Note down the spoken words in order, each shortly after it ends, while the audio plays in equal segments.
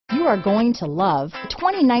you are going to love the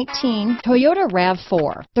 2019 Toyota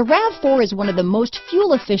RAV4. The RAV4 is one of the most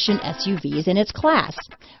fuel-efficient SUVs in its class.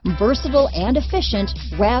 Versatile and efficient,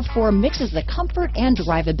 RAV4 mixes the comfort and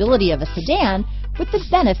drivability of a sedan with the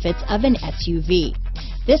benefits of an SUV.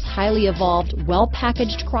 This highly evolved,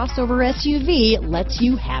 well-packaged crossover SUV lets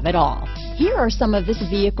you have it all. Here are some of this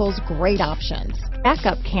vehicle's great options: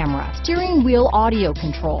 backup camera, steering wheel audio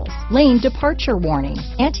controls, lane departure warning,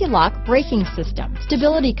 anti-lock braking system,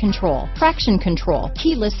 stability control, traction control,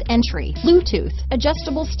 keyless entry, Bluetooth,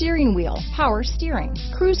 adjustable steering wheel, power steering,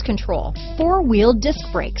 cruise control, four-wheel disc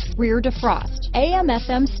brakes, rear defrost,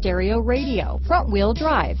 AM/FM stereo radio, front-wheel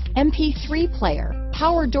drive, MP3 player,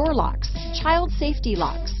 power door locks, child safety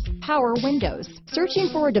locks, power windows. Searching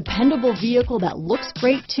for a dependable vehicle that looks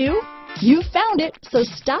great too? You found it, so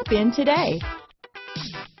stop in today.